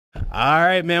All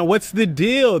right, man, what's the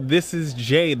deal? This is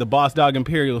Jay, the Boss Dog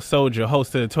Imperial Soldier,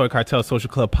 host of the Toy Cartel Social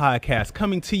Club podcast,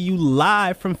 coming to you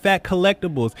live from Phat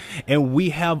Collectibles, and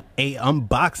we have a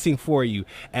unboxing for you.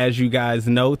 As you guys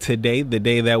know, today, the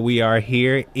day that we are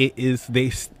here, it is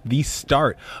the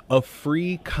start of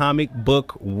Free Comic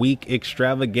Book Week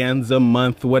extravaganza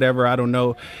month, whatever, I don't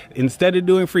know. Instead of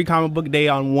doing Free Comic Book Day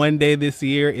on one day this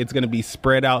year, it's going to be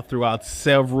spread out throughout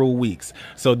several weeks.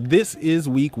 So this is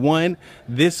week one.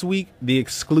 This week, the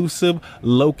exclusive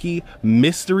Loki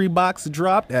mystery box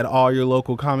dropped at all your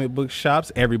local comic book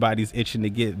shops. Everybody's itching to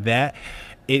get that.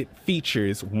 It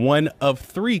features one of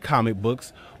 3 comic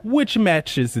books, which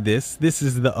matches this. This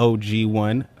is the OG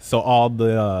one. So all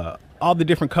the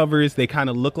different covers, they kind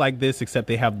of look like this, except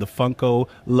they have the Funko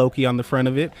Loki on the front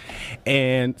of it.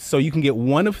 And so you can get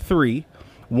one of 3.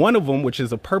 One of them, which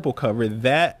is a purple cover,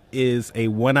 that is a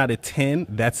 1 out of 10.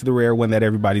 That's the rare one that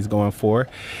everybody's going for.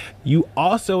 You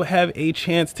also have a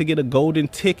chance to get a golden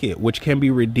ticket, which can be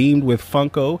redeemed with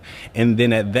Funko. And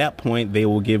then at that point, they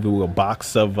will give you a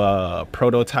box of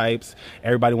prototypes.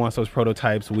 Everybody wants those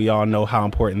prototypes. We all know how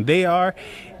important they are.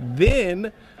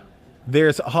 Then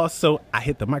there's also, I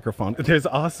hit the microphone. There's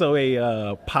also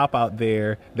a pop out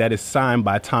there that is signed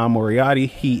by Tom Moriarty.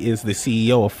 He is the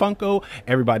CEO of Funko.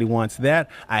 Everybody wants that.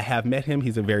 I have met him.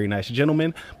 He's a very nice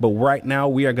gentleman. But right now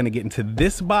we are going to get into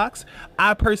this box.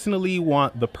 I personally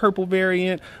want the purple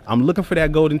variant. I'm looking for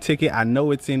that golden ticket. I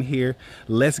know it's in here.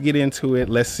 Let's get into it.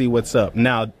 Let's see what's up.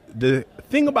 Now, the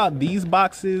thing about these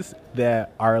boxes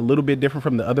that are a little bit different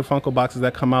from the other Funko boxes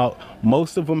that come out,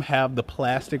 most of them have the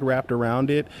plastic wrapped around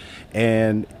it,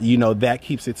 and you know that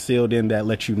keeps it sealed in. That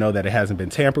lets you know that it hasn't been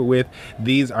tampered with.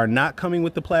 These are not coming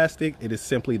with the plastic. It is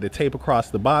simply the tape across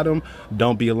the bottom.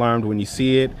 Don't be alarmed when you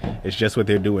see it. It's just what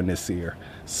they're doing this year.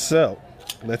 So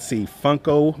let's see,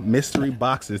 Funko mystery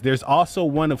boxes. There's also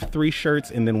one of 3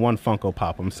 shirts and then 1 Funko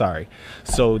Pop. I'm sorry.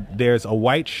 So there's a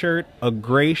white shirt, a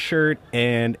gray shirt,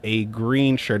 and a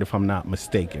green shirt, if I'm not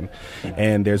mistaken.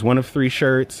 And there's one of 3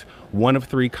 shirts, 1 of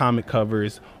 3 comic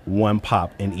covers, 1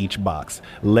 pop in each box.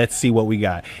 Let's see what we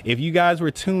got. If you guys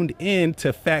were tuned in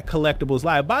to Phat Collectibles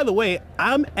Live, by the way,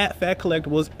 I'm at Phat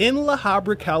Collectibles in La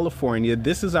Habra, California.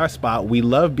 This is our spot. We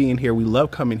love being here. We love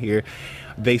coming here.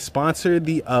 They sponsor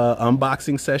the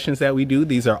unboxing sessions that we do.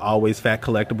 These are always Phat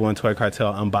Collectible and Toy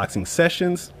Cartel unboxing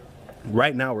sessions.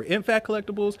 Right now we're in Phat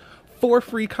Collectibles for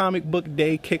Free Comic Book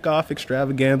Day kickoff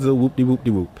extravaganza,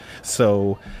 whoop-de-whoop-de-whoop.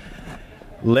 So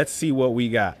let's see what we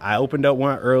got. I opened up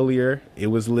one earlier. It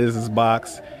was Liz's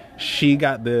box. She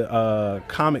got the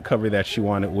comic cover that she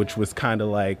wanted, which was kind of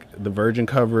like the virgin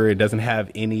cover. It doesn't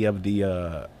have any of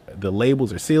the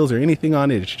labels or seals or anything on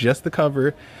it. It's just the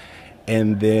cover.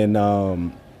 And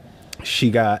then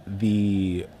she got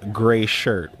the gray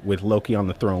shirt with Loki on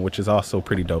the throne, which is also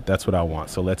pretty dope. That's what I want.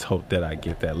 So let's hope that I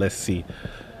get that. Let's see.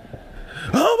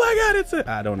 Oh my God,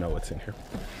 I don't know what's in here.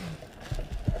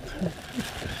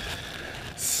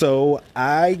 So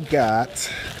I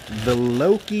got the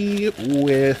Loki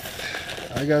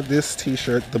with, I got this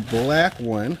t-shirt, the black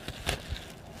one.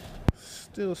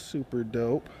 Still super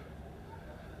dope.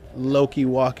 Loki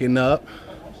walking up.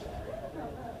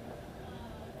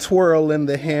 Twirling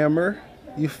the hammer,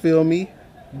 you feel me?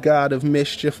 God of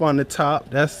Mischief on the top.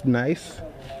 That's nice.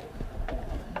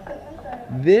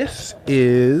 This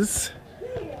is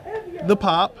the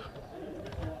pop.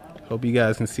 Hope you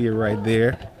guys can see it right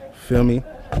there. Feel me?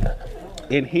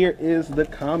 And here is the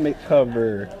comic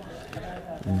cover.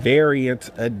 Variant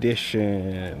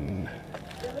edition.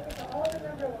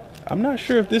 I'm not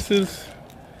sure if this is,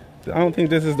 I don't think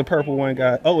this is the purple one,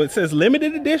 guys. Oh, it says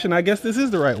limited edition. I guess this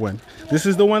is the right one. This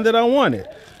is the one that I wanted.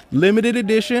 Limited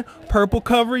edition, purple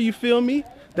cover, you feel me?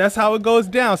 That's how it goes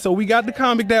down. So we got the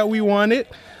comic that we wanted.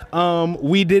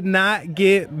 We did not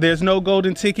get, there's no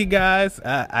golden ticket, guys.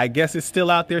 I guess it's still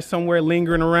out there somewhere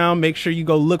lingering around. Make sure you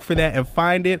go look for that and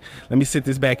find it. Let me sit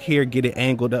this back here, get it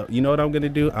angled up. You know what I'm gonna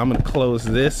do? I'm gonna close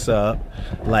this up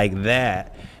like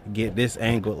that. Get this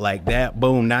angled like that.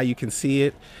 Boom, now you can see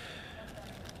it.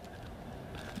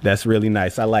 That's really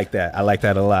nice. I like that. I like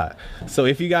that a lot. So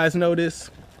if you guys notice,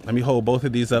 let me hold both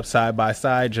of these up side by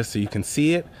side just so you can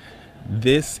see it.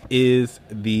 This is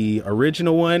the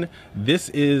original one. This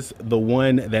is the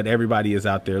one that everybody is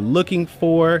out there looking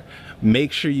for.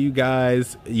 Make sure you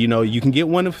guys, you know, you can get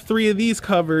one of 3 of these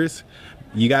covers.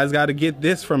 You guys got to get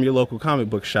this from your local comic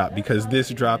book shop because this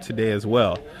dropped today as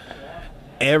well.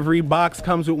 Every box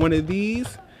comes with one of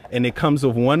these, and it comes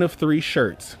with one of 3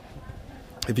 shirts.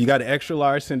 If you got an extra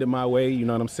large, send it my way. You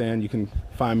know what I'm saying? You can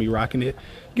find me rocking it.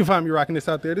 You can find me rocking this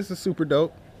out there. This is super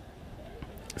dope.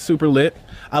 Super lit.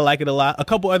 I like it a lot. A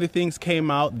couple other things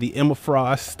came out. The Emma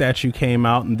Frost statue came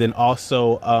out, and then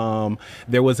also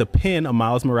there was a pin, a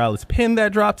Miles Morales pin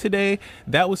that dropped today.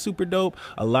 That was super dope.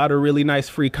 A lot of really nice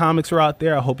free comics were out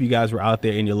there. I hope you guys were out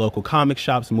there in your local comic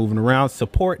shops, moving around,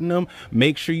 supporting them.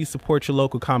 Make sure you support your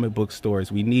local comic book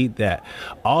stores. We need that.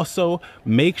 Also,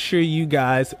 make sure you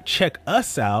guys check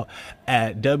us out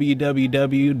at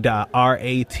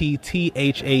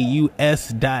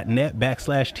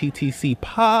www.ratthaus.net/TTC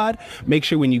pod. Make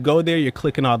sure when you go there, you're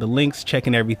clicking all the links,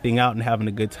 checking everything out, and having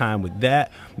a good time with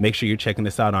that. Make sure you're checking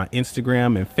us out on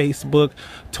Instagram and Facebook,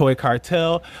 Toy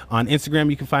Cartel. On Instagram,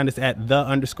 you can find us at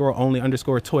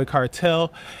 _only_Toy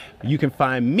Cartel. You can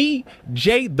find me,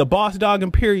 Jay, the Boss Dog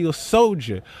Imperial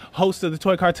Soldier, host of the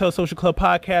Toy Cartel Social Club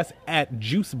podcast, at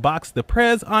Juicebox the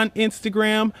Prez on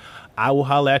Instagram. I will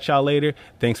holla at y'all later.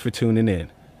 Thanks for tuning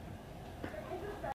in.